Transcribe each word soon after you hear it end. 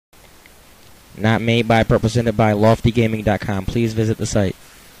Not made by, represented by LoftyGaming.com. Please visit the site.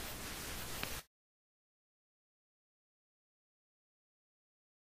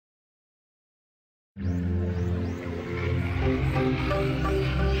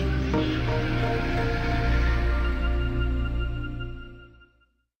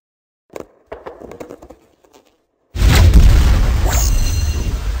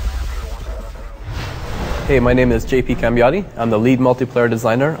 Hey, my name is JP Cambiati. I'm the lead multiplayer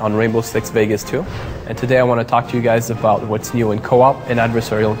designer on Rainbow Six Vegas 2. And today I want to talk to you guys about what's new in co-op and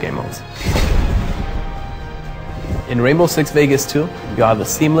adversarial game modes. In Rainbow Six Vegas 2, you'll have a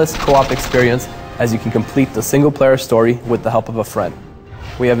seamless co-op experience as you can complete the single-player story with the help of a friend.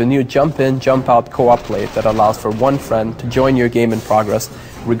 We have a new jump in, jump out co-op play that allows for one friend to join your game in progress,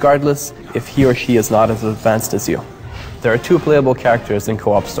 regardless if he or she is not as advanced as you. There are two playable characters in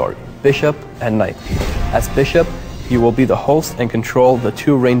co-op story, Bishop and Knight. As Bishop, you will be the host and control the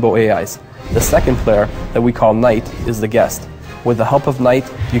two Rainbow AIs. The second player, that we call Knight, is the guest. With the help of Knight,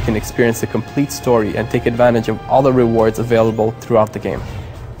 you can experience a complete story and take advantage of all the rewards available throughout the game.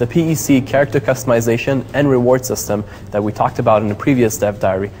 The PEC character customization and reward system that we talked about in the previous dev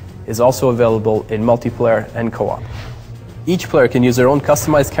diary is also available in multiplayer and co-op. Each player can use their own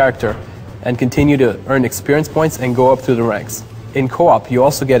customized character and continue to earn experience points and go up through the ranks. In co-op, you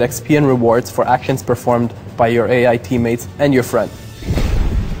also get XP and rewards for actions performed by your AI teammates and your friend.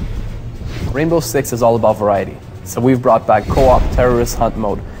 Rainbow Six is all about variety, so we've brought back co-op terrorist hunt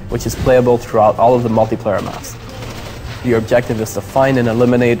mode, which is playable throughout all of the multiplayer maps. Your objective is to find and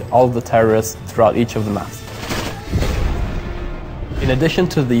eliminate all of the terrorists throughout each of the maps. In addition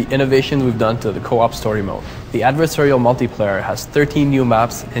to the innovation we've done to the co-op story mode, the adversarial multiplayer has 13 new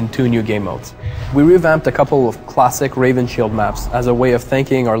maps and 2 new game modes. We revamped a couple of classic Raven Shield maps as a way of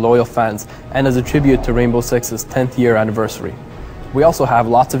thanking our loyal fans and as a tribute to Rainbow Six's 10th year anniversary. We also have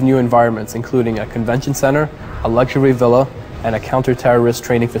lots of new environments, including a convention center, a luxury villa, and a counter-terrorist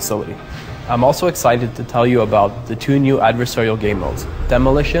training facility. I'm also excited to tell you about the 2 new adversarial game modes,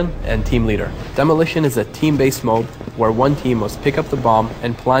 Demolition and Team Leader. Demolition is a team-based mode where one team must pick up the bomb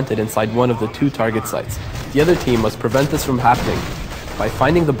and plant it inside one of the 2 target sites. The other team must prevent this from happening by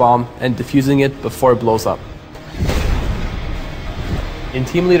finding the bomb and defusing it before it blows up. In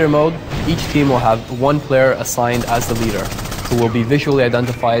Team Leader mode, each team will have one player assigned as the leader, who will be visually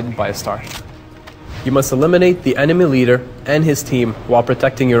identified by a star. You must eliminate the enemy leader and his team while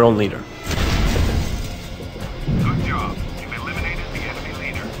protecting your own leader. Good job. You've eliminated the enemy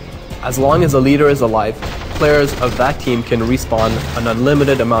leader. As long as the leader is alive, players of that team can respawn an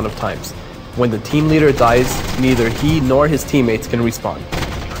unlimited amount of times. When the team leader dies, neither he nor his teammates can respawn.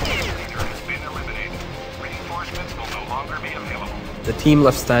 Your team leader has been eliminated. Reinforcements will no longer be available. The team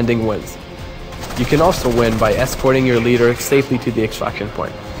left standing wins. You can also win by escorting your leader safely to the extraction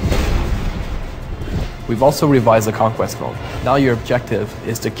point. We've also revised the Conquest mode. Now your objective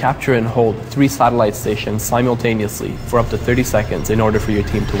is to capture and hold 3 satellite stations simultaneously for up to 30 seconds in order for your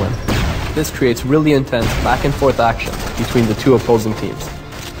team to win. This creates really intense back and forth action between the 2 opposing teams.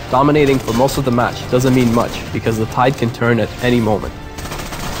 Dominating for most of the match doesn't mean much because the tide can turn at any moment.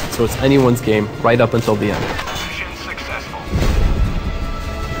 So it's anyone's game right up until the end. Mission successful.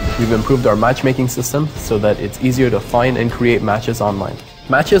 We've improved our matchmaking system so that it's easier to find and create matches online.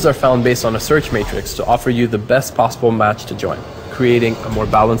 Matches are found based on a search matrix to offer you the best possible match to join, creating a more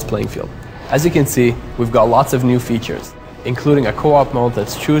balanced playing field. As you can see, we've got lots of new features, including a co-op mode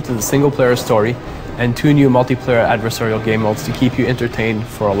that's true to the single-player story and 2 new multiplayer adversarial game modes to keep you entertained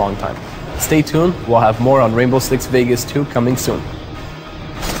for a long time. Stay tuned, we'll have more on Rainbow Six Vegas 2 coming soon.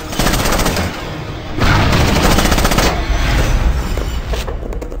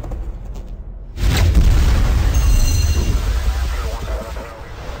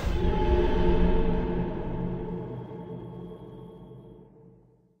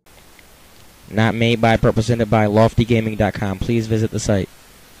 Not made by, represented by LoftyGaming.com. Please visit the site.